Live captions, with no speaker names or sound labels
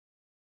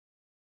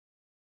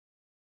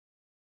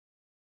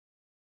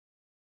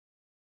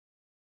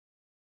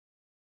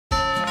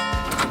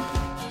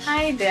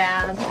Hey,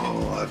 Dad.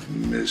 Oh, I've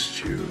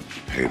missed you.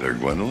 Hey there,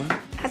 Gwendolyn.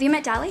 Have you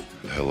met Dally?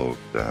 Hello,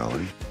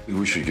 Dally.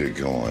 We should get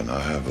going. I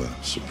have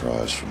a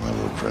surprise for my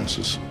little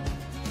princess.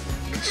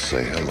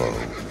 Say hello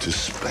to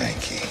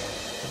Spanky.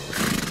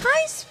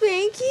 Hi,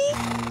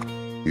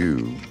 Spanky.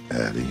 You,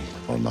 Addie,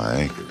 are my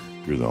anchor.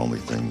 You're the only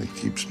thing that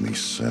keeps me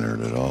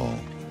centered at all.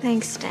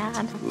 Thanks,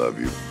 Dad. Love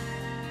you.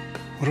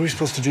 What are we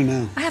supposed to do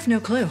now? I have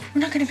no clue.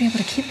 We're not going to be able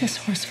to keep this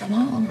horse for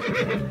long.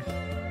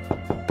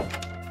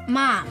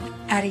 Mom.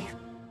 Addie.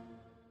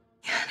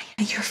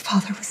 Honey, your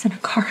father was in a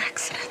car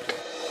accident.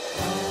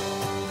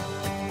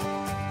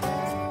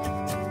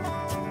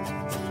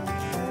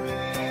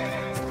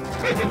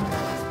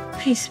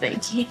 Hey,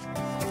 Spanky.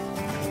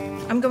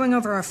 I'm going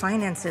over our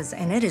finances,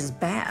 and it is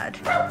bad.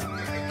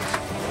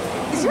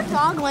 Is your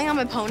dog laying on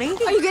my pony?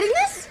 Are you getting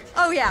this?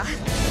 Oh, yeah.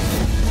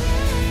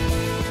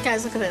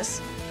 Guys, look at this.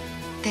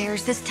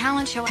 There's this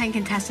talent show, 10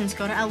 contestants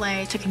go to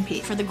LA to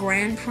compete for the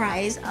grand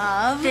prize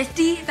of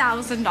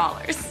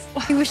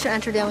 $50,000. We wish to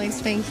enter Dally and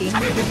Spanky.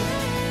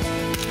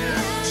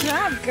 Good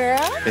job,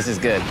 girl. This is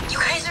good. You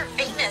guys are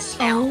famous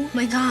now. Oh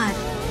my God.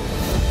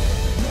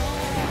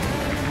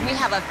 We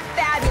have a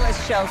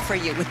fabulous show for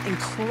you with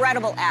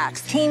incredible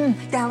acts. Team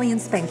Dally and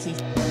Spanky.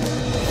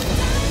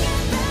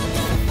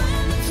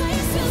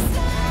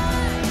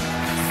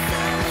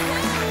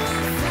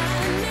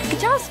 Good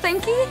job,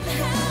 Spanky.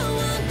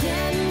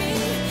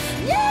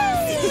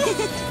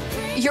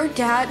 Your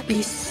dad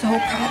be so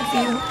proud of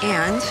you.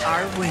 And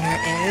our winner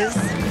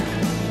is...